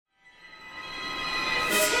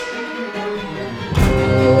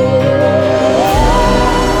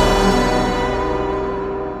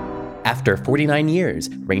After 49 years,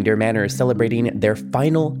 Reindeer Manor is celebrating their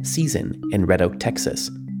final season in Red Oak,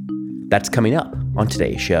 Texas. That's coming up on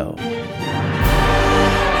today's show.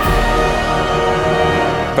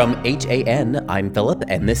 From HAN, I'm Philip,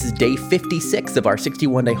 and this is day 56 of our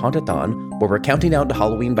 61-day Hauntathon, where we're counting down to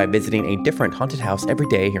Halloween by visiting a different haunted house every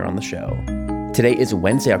day here on the show. Today is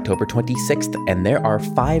Wednesday, October 26th, and there are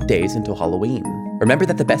 5 days until Halloween. Remember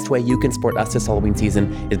that the best way you can support us this Halloween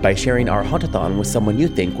season is by sharing our Hauntathon with someone you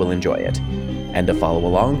think will enjoy it. And to follow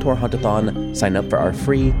along to our Hauntathon, sign up for our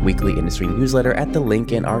free weekly industry newsletter at the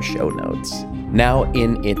link in our show notes. Now,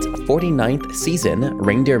 in its 49th season,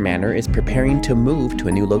 Reindeer Manor is preparing to move to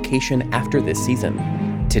a new location after this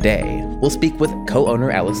season. Today, we'll speak with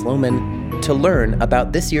co-owner Alex Lohman to learn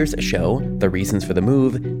about this year's show, the reasons for the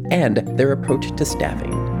move, and their approach to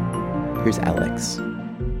staffing. Here's Alex.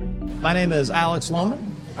 My name is Alex Lohman.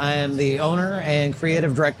 I am the owner and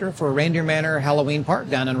creative director for Reindeer Manor Halloween Park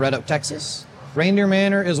down in Red Oak, Texas. Reindeer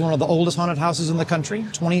Manor is one of the oldest haunted houses in the country.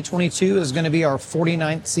 2022 is going to be our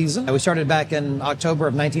 49th season. We started back in October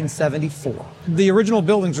of 1974. The original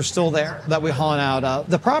buildings are still there that we haunt out of.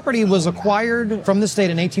 The property was acquired from the state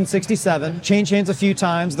in 1867, changed hands a few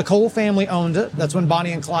times. The Cole family owned it. That's when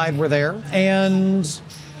Bonnie and Clyde were there. And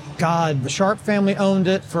the Sharp family owned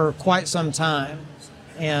it for quite some time.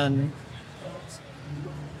 And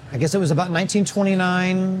I guess it was about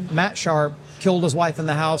 1929, Matt Sharp killed his wife in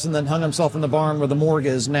the house and then hung himself in the barn where the morgue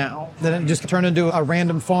is now. Then it just turned into a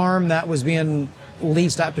random farm that was being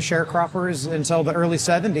leased out to sharecroppers until the early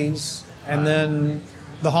 70s. And then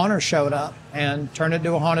the haunters showed up and turned it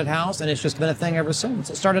into a haunted house, and it's just been a thing ever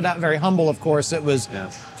since. It started out very humble, of course. It was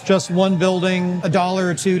just one building, $1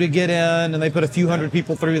 or $2 to get in, and they put a few hundred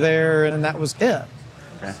people through there, and that was it.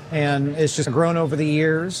 And it's just grown over the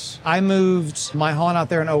years. I moved my haunt out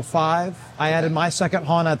there in 2005. I added my second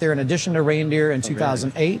haunt out there in addition to Reindeer in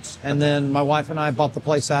 2008. And then my wife and I bought the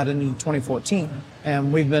place out in 2014.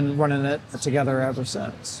 And we've been running it together ever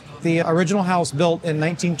since. The original house built in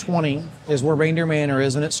 1920 is where Reindeer Manor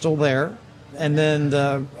is, and it's still there. And then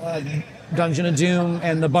the Dungeon of Doom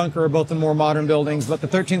and the Bunker are both the more modern buildings, but the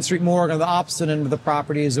 13th Street Morgue on the opposite end of the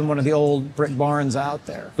property is in one of the old brick barns out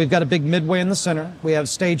there. We've got a big midway in the center. We have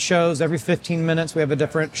stage shows every 15 minutes. We have a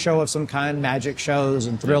different show of some kind, magic shows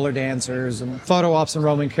and thriller dancers and photo ops and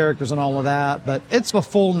roaming characters and all of that. But it's a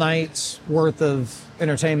full night's worth of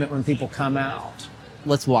entertainment when people come out.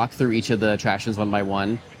 Let's walk through each of the attractions one by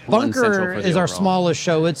one. Bunker is our smallest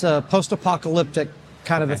show. It's a post-apocalyptic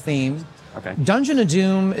kind of a theme. Okay. Dungeon of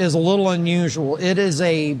Doom is a little unusual. It is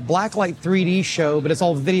a blacklight 3D show, but it's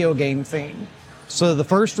all video game themed. So the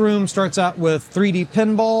first room starts out with 3D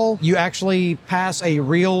pinball. You actually pass a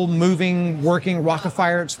real moving, working rocket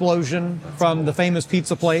fire explosion from the famous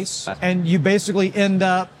pizza place. And you basically end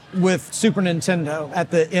up with Super Nintendo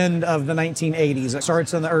at the end of the 1980s. It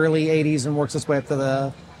starts in the early 80s and works its way up to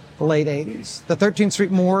the late 80s. The 13th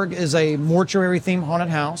Street Morgue is a mortuary-themed haunted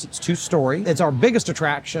house. It's 2-story. It's our biggest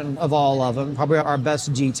attraction of all of them, probably our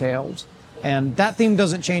best detailed. And that theme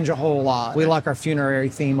doesn't change a whole lot. We like our funerary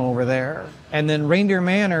theme over there. And then Reindeer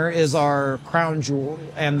Manor is our crown jewel,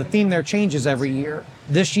 and the theme there changes every year.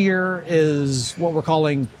 This year is what we're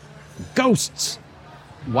calling ghosts.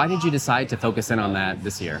 Why did you decide to focus in on that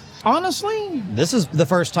this year? Honestly, this is the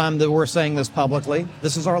first time that we're saying this publicly.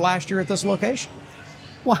 This is our last year at this location.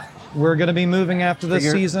 What? We're going to be moving after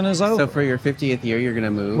this season is over. So for your 50th year, you're going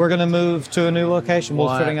to move? We're going to move to a new location.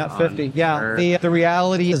 We're fitting out 50. Yeah. The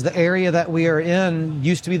reality is the area that we are in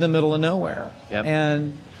used to be the middle of nowhere. Yep.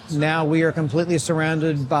 And now we are completely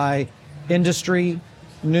surrounded by industry,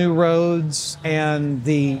 new roads, and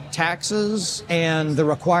the taxes and the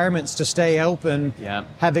requirements to stay open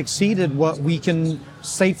have exceeded what we can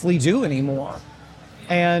safely do anymore.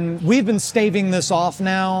 And we've been staving this off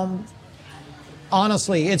now.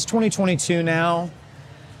 Honestly, it's 2022 now.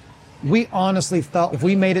 We honestly felt if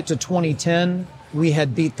we made it to 2010, we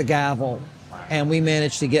had beat the gavel. And we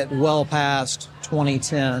managed to get well past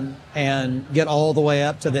 2010 and get all the way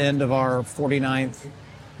up to the end of our 49th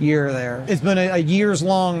year there. It's been a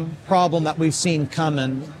years-long problem that we've seen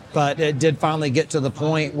coming, but it did finally get to the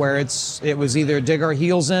point where it was either dig our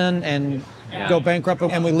heels in and go bankrupt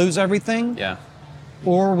and we lose everything,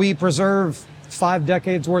 or we preserve 5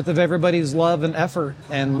 decades worth of everybody's love and effort,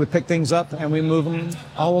 and we pick things up and we move them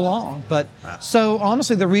all along. But so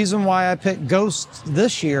honestly, the reason why I picked Ghosts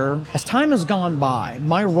this year, as time has gone by,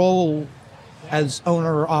 my role as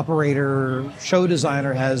owner, operator, show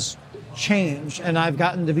designer has changed, and I've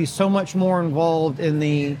gotten to be so much more involved in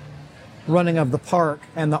the running of the park,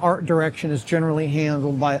 and the art direction is generally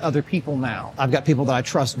handled by other people now. I've got people that I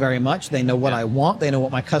trust very much. They know what I want. They know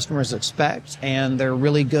what my customers expect, and they're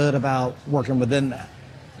really good about working within that.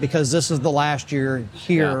 Because this is the last year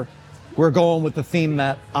here, we're going with the theme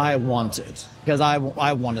that I wanted, because I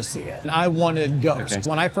want to see it. And I wanted ghosts. Okay.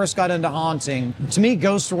 When I first got into haunting, to me,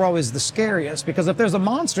 ghosts were always the scariest, because if there's a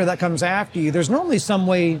monster that comes after you, there's normally some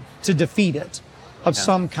way to defeat it of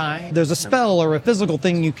some kind. There's a spell or a physical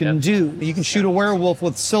thing you can do. You can shoot a werewolf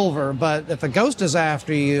with silver, but if a ghost is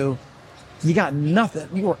after you, you got nothing.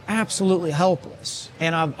 You were absolutely helpless.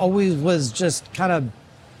 And I've always was just kind of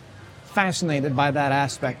fascinated by that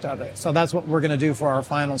aspect of it. So that's what we're going to do for our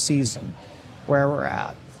final season, where we're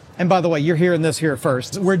at. And by the way, you're hearing this here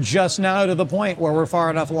first. We're just now to the point where we're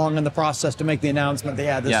far enough along in the process to make the announcement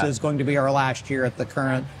that, this is going to be our last year at the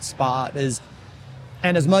current spot.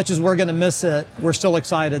 And as much as we're going to miss it, we're still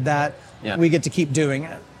excited that we get to keep doing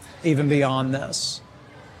it, even beyond this.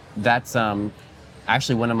 That's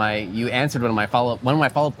actually you answered one of my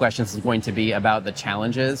follow-up questions is going to be about the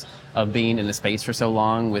challenges of being in a space for so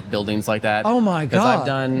long with buildings like that. Oh my God. Because I've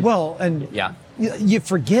done... Well, and you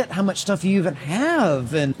forget how much stuff you even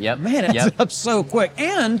have, and man, it adds up so quick.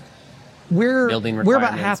 And we're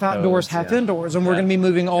about half outdoors, half indoors, and we're going to be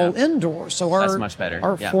moving all indoors. So that's much better.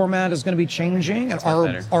 Our format is going to be changing,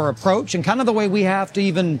 and our approach and kind of the way we have to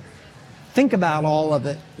even think about all of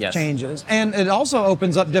it changes. And it also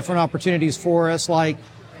opens up different opportunities for us. Like,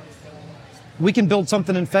 we can build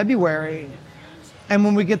something in February, and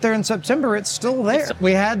when we get there in September, it's still there.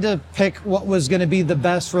 We had to pick what was going to be the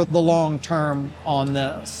best for the long term on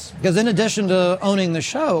this. Because in addition to owning the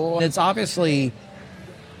show, it's obviously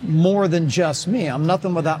more than just me. I'm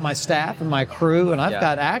nothing without my staff and my crew, and I've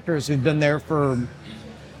got actors who've been there for...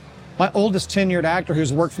 My oldest tenured actor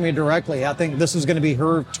who's worked for me directly, I think this is going to be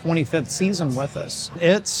her 25th season with us.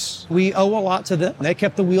 We owe a lot to them. They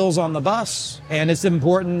kept the wheels on the bus, and it's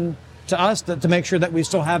important to us to make sure that we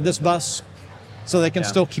still have this bus so they can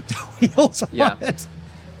still keep the wheels on it.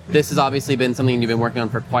 This has obviously been something you've been working on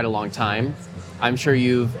for quite a long time. I'm sure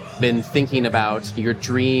you've been thinking about your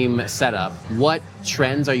dream setup. What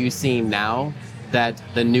trends are you seeing now that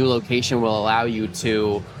the new location will allow you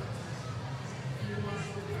to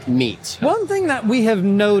meet? One thing that we have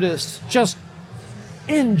noticed just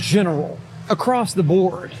in general across the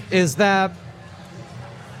board is that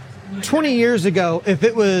 20 years ago, if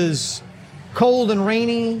it was cold and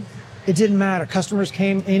rainy, it didn't matter. Customers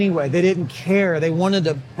came anyway. They didn't care. They wanted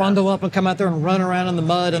to bundle up and come out there and run around in the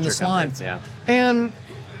mud and the slime. And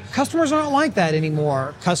customers aren't like that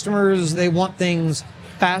anymore. Customers, they want things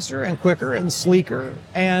faster and quicker and sleeker.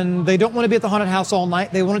 And they don't want to be at the haunted house all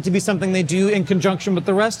night. They want it to be something they do in conjunction with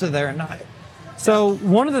the rest of their night. So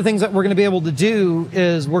one of the things that we're going to be able to do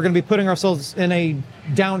is we're going to be putting ourselves in a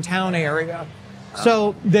downtown area.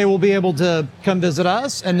 So they will be able to come visit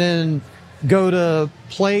us and then go to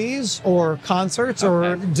plays or concerts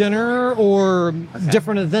or dinner or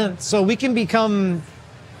different events. So we can become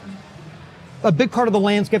a big part of the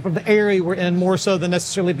landscape of the area we're in, more so than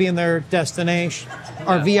necessarily being their destination.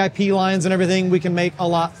 Our VIP lines and everything we can make a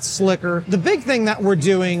lot slicker. The big thing that we're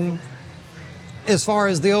doing as far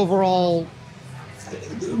as the overall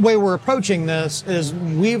way we're approaching this is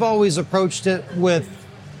we've always approached it with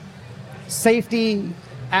safety,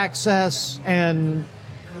 access, and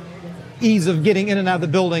ease of getting in and out of the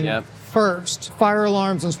building first. Fire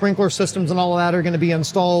alarms and sprinkler systems and all of that are going to be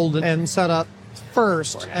installed and set up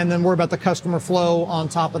first, and then worry about the customer flow on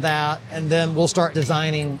top of that, and then we'll start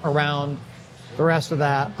designing around the rest of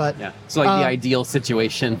that. But so like the ideal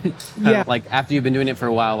situation, like after you've been doing it for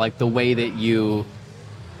a while, like the way that you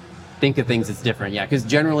think of things is different. Because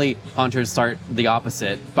generally haunters start the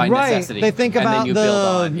opposite by necessity. They think about and then you build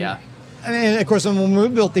on. And of course, when we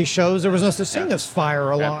built these shows, there was no such thing as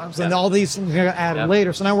fire alarms, and all these things got added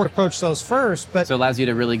later. So now we're approach those first. But so it allows you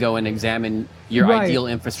to really go and examine your ideal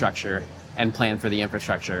infrastructure and plan for the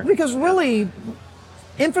infrastructure. Because really,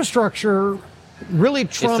 infrastructure really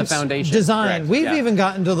trumps design. We've even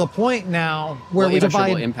gotten to the point now where we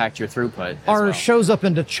divide. Will impact your throughput. Our shows up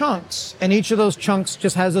into chunks, and each of those chunks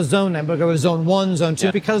just has a zone name. We'll go to zone 1, zone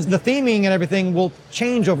 2, because the theming and everything will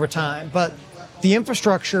change over time. But the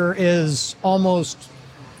infrastructure is almost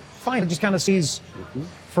fine. It just kind of sees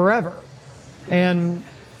forever. And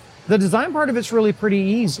the design part of it's really pretty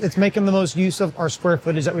easy. It's making the most use of our square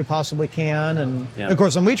footage that we possibly can. And of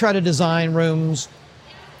course, when we try to design rooms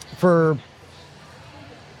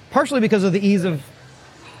partially because of the ease of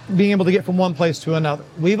being able to get from one place to another.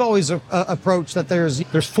 We've always approached that there's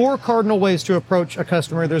 4 cardinal ways to approach a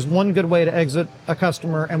customer. There's one good way to exit a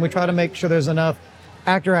customer, and we try to make sure there's enough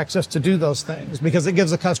actor access to do those things because it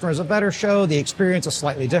gives the customers a better show. The experience is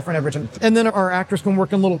slightly different every time. And then our actors can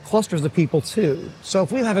work in little clusters of people too. So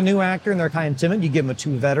if we have a new actor and they're kind of timid, you give them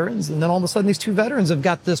 2 veterans. And then all of a sudden these 2 veterans have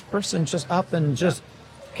got this person just up and just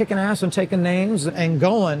kicking ass and taking names and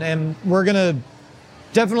going. And we're going to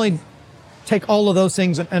definitely take all of those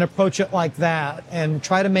things and approach it like that and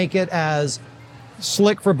try to make it as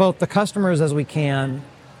slick for both the customers as we can,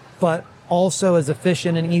 but also as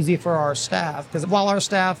efficient and easy for our staff. Because while our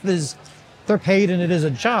staff they're paid and it is a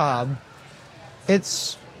job, it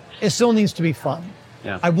still needs to be fun.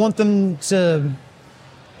 Yeah. I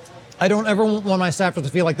don't ever want my staff to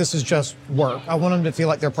feel like this is just work. I want them to feel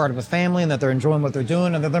like they're part of a family and that they're enjoying what they're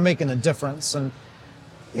doing and that they're making a difference. And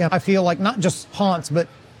I feel like not just haunts, but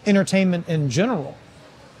entertainment in general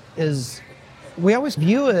we always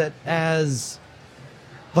view it as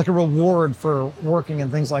like a reward for working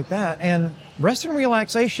and things like that. And rest and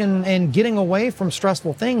relaxation and getting away from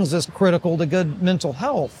stressful things is critical to good mental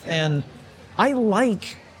health. And I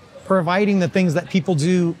like providing the things that people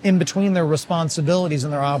do in between their responsibilities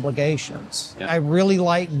and their obligations. Yeah. I really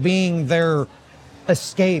like being their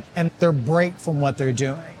escape and their break from what they're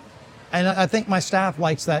doing. And I think my staff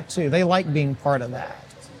likes that too. They like being part of that.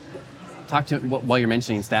 While you're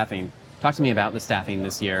mentioning staffing, talk to me about the staffing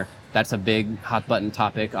this year. That's a big hot button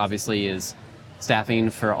topic, obviously, is staffing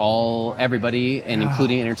for everybody and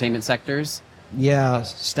including entertainment sectors. Yeah,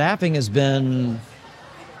 staffing has been,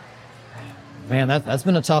 man, that's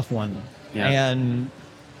been a tough one. Yeah. And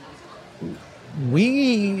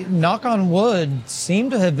we, knock on wood, seem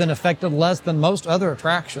to have been affected less than most other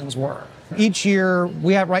attractions were. Each year,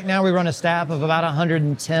 we run a staff of about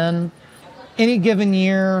 110. Any given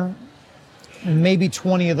year, maybe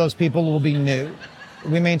 20 of those people will be new.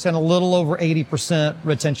 We maintain a little over 80%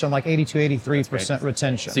 retention, like 82, 83%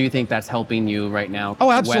 retention. So you think that's helping you right now? Oh,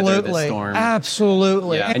 absolutely. Weather the storm?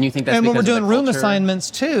 Absolutely. Yeah. And you think that's when we're because doing of the room culture? assignments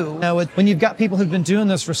too. When you've got people who've been doing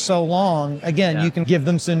this for so long, again, you can give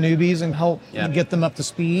them some newbies and help get them up to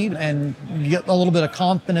speed and get a little bit of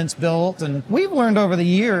confidence built. And we've learned over the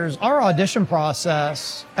years, our audition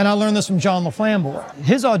process, and I learned this from John LaFlamboy,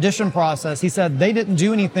 his audition process, he said they didn't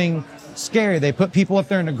do anything scary. They put people up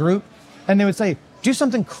there in a group and they would say, do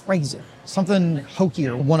something crazy, something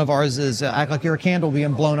hokier. One of ours is act like you're a candle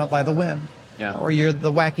being blown up by the wind. Yeah. Or you're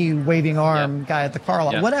the wacky waving arm guy at the car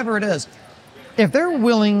lot, Yeah. whatever it is. If they're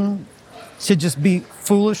willing to just be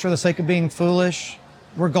foolish for the sake of being foolish,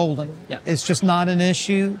 we're golden. Yeah. It's just not an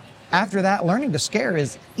issue. After that, learning to scare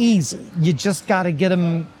is easy. You just got to get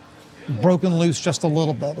them broken loose just a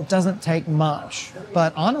little bit. It doesn't take much.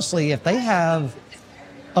 But honestly, if they have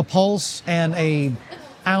a pulse and a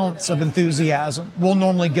ounce of enthusiasm, we'll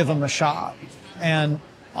normally give them a shot. And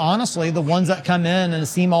honestly, the ones that come in and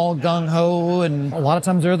seem all gung-ho, and a lot of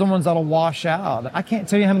times they're the ones that'll wash out. I can't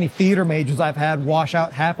tell you how many theater majors I've had wash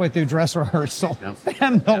out halfway through dress rehearsal. They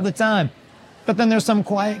happen all the time. But then there's some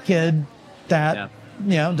quiet kid that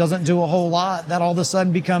doesn't do a whole lot that all of a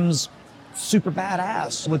sudden becomes super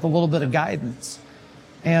badass with a little bit of guidance.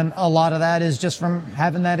 And a lot of that is just from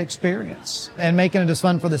having that experience and making it as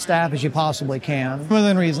fun for the staff as you possibly can.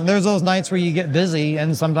 Within reason, there's those nights where you get busy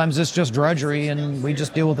and sometimes it's just drudgery and we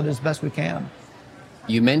just deal with it as best we can.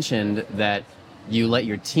 You mentioned that you let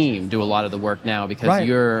your team do a lot of the work now because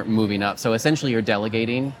you're moving up. So essentially you're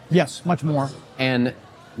delegating. Yes, much more. And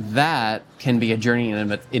that can be a journey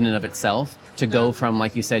in and of itself to go from,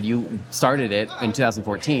 like you said, you started it in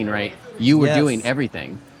 2014, right? You were doing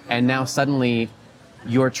everything. And now suddenly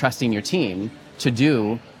you're trusting your team to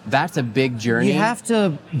do. That's a big journey. You have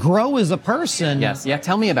to grow as a person. Yes. Yeah.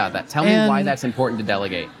 Tell me about that. Tell me why that's important to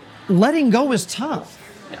delegate. Letting go is tough.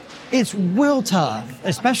 Yeah. It's real tough,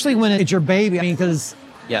 especially when it's your baby. I mean, because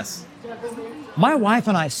my wife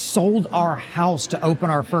and I sold our house to open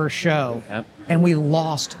our first show, and we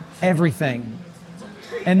lost everything.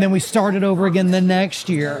 And then we started over again the next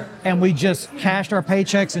year, and we just cashed our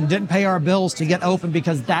paychecks and didn't pay our bills to get open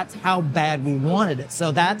because that's how bad we wanted it.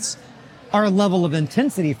 So that's our level of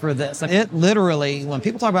intensity for this. It literally, when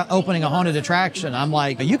people talk about opening a haunted attraction, I'm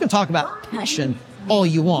like, you can talk about passion all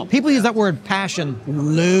you want. People use that word passion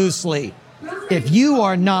loosely. If you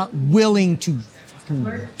are not willing to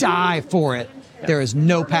die for it, there is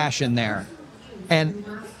no passion there. And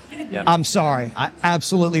I'm sorry, I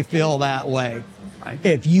absolutely feel that way.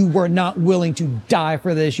 If you were not willing to die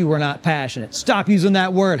for this, you were not passionate. Stop using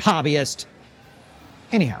that word, hobbyist.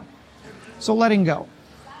 Anyhow, so letting go.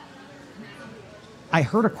 I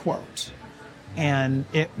heard a quote, and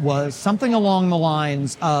it was something along the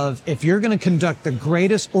lines of, if you're going to conduct the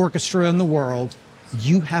greatest orchestra in the world,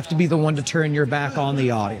 you have to be the one to turn your back on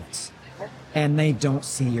the audience, and they don't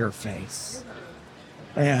see your face.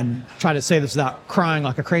 and try to say this without crying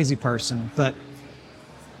like a crazy person, but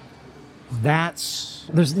there's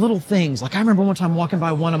little things. Like I remember one time walking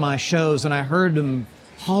by one of my shows and I heard them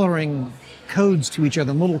hollering codes to each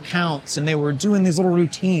other, little counts, and they were doing these little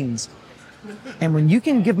routines. And when you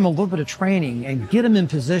can give them a little bit of training and get them in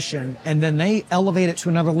position and then they elevate it to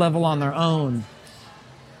another level on their own,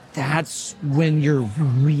 that's when you're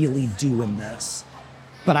really doing this.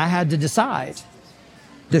 But I had to decide.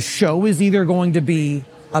 The show is either going to be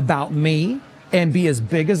about me and be as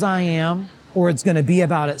big as I am, or it's going to be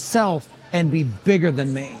about itself and be bigger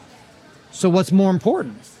than me. So what's more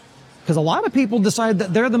important? Because a lot of people decide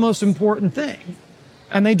that they're the most important thing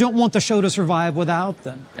and they don't want the show to survive without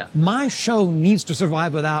them. Yeah. My show needs to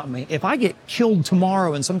survive without me. If I get killed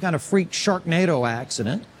tomorrow in some kind of freak Sharknado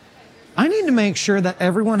accident, I need to make sure that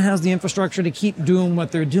everyone has the infrastructure to keep doing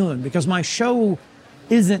what they're doing, because my show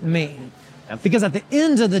isn't me. Because at the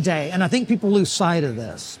end of the day, and I think people lose sight of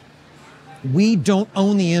this, we don't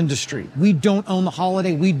own the industry. We don't own the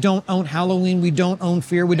holiday. We don't own Halloween. We don't own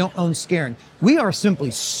fear. We don't own scaring. We are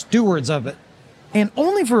simply stewards of it. And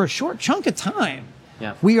only for a short chunk of time.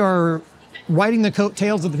 Yeah. We are riding the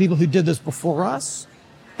coattails of the people who did this before us.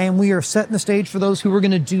 And we are setting the stage for those who are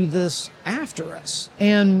going to do this after us.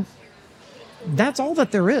 And that's all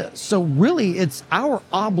that there is. So really, it's our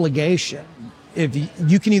obligation. If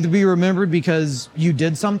you can either be remembered because you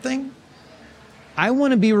did something, I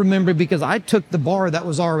want to be remembered because I took the bar that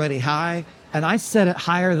was already high and I set it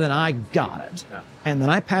higher than I got it. Yeah. And then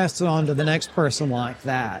I passed it on to the next person like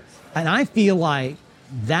that. And I feel like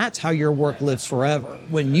that's how your work lives forever.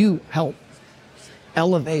 When you help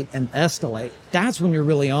elevate and escalate, that's when you're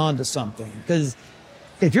really on to something. Because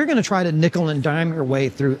if you're going to try to nickel and dime your way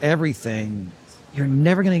through everything, you're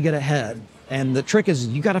never going to get ahead. And the trick is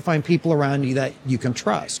you got to find people around you that you can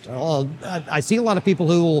trust. I see a lot of people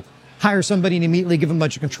who will hire somebody and immediately give them a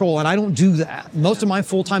bunch of control, and I don't do that. Most of my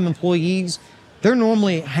full-time employees, they're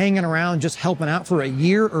normally hanging around just helping out for a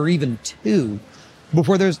year or even 2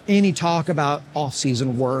 before there's any talk about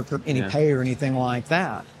off-season work or any pay or anything like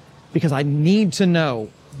that. Because I need to know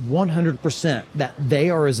 100% that they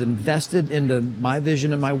are as invested into my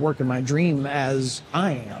vision and my work and my dream as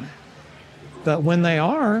I am. But when they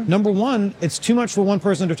are, number one, it's too much for one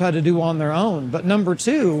person to try to do on their own. But number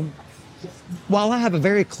two, while I have a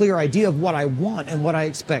very clear idea of what I want and what I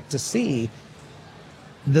expect to see,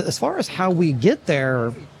 as far as how we get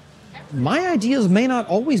there, my ideas may not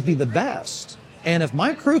always be the best. And if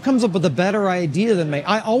my crew comes up with a better idea than me,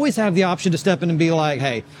 I always have the option to step in and be like,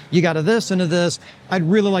 hey, you got a this and a this. I'd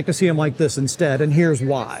really like to see them like this instead, and here's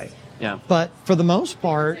why. Yeah. But for the most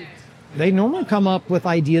part, they normally come up with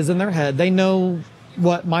ideas in their head. They know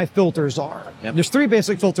what my filters are. Yep. There's 3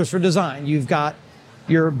 basic filters for design. You've got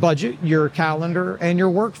your budget, your calendar, and your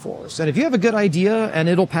workforce. And if you have a good idea and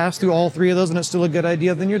it'll pass through all 3 of those and it's still a good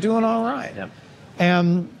idea, then you're doing all right. Yep.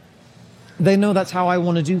 And they know that's how I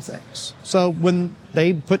want to do things. So when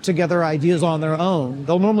they put together ideas on their own,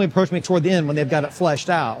 they'll normally approach me toward the end when they've got it fleshed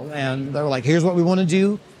out. And they're like, here's what we want to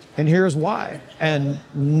do, and here's why. And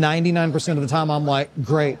 99% of the time I'm like,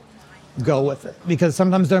 great. Go with it. Because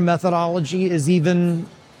sometimes their methodology is even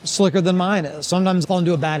slicker than mine is. Sometimes I'll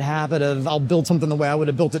into a bad habit of I'll build something the way I would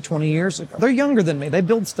have built it 20 years ago. They're younger than me. They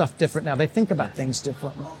build stuff different now. They think about things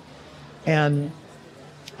differently. And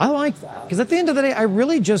I like that. Because at the end of the day, I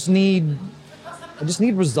just need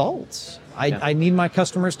results. I need my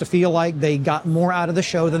customers to feel like they got more out of the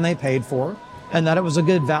show than they paid for and that it was a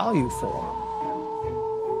good value for them.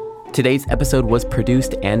 Today's episode was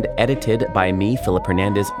produced and edited by me, Philip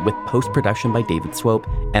Hernandez, with post-production by David Swope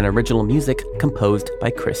and original music composed by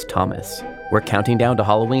Chris Thomas. We're counting down to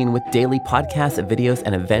Halloween with daily podcasts, videos,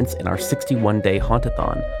 and events in our 61-day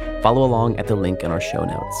Hauntathon. Follow along at the link in our show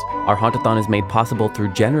notes. Our Hauntathon is made possible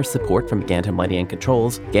through generous support from Gantom Lighting and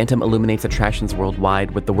Controls. Gantom illuminates attractions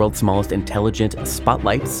worldwide with the world's smallest intelligent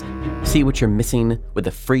spotlights. See what you're missing with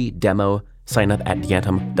a free demo. Sign up at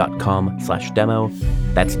gantom.com/demo.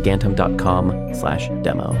 That's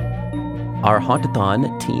gantom.com/demo. Our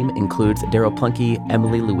Hauntathon team includes Daryl Plunkey,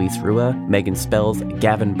 Emily Louise Rua, Megan Spells,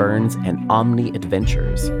 Gavin Burns, and Omni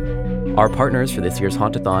Adventures. Our partners for this year's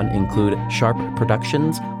Hauntathon include Sharp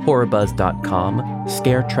Productions, HorrorBuzz.com,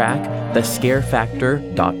 ScareTrack,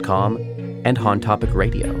 TheScareFactor.com, and Hauntopic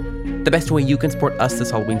Radio. The best way you can support us this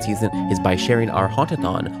Halloween season is by sharing our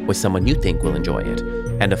Hauntathon with someone you think will enjoy it.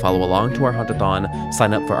 And to follow along to our Hauntathon,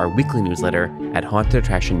 sign up for our weekly newsletter at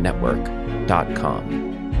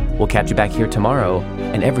HauntedAttractionNetwork.com. We'll catch you back here tomorrow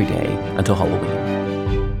and every day until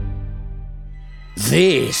Halloween.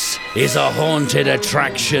 This is a Haunted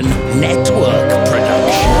Attraction Network production.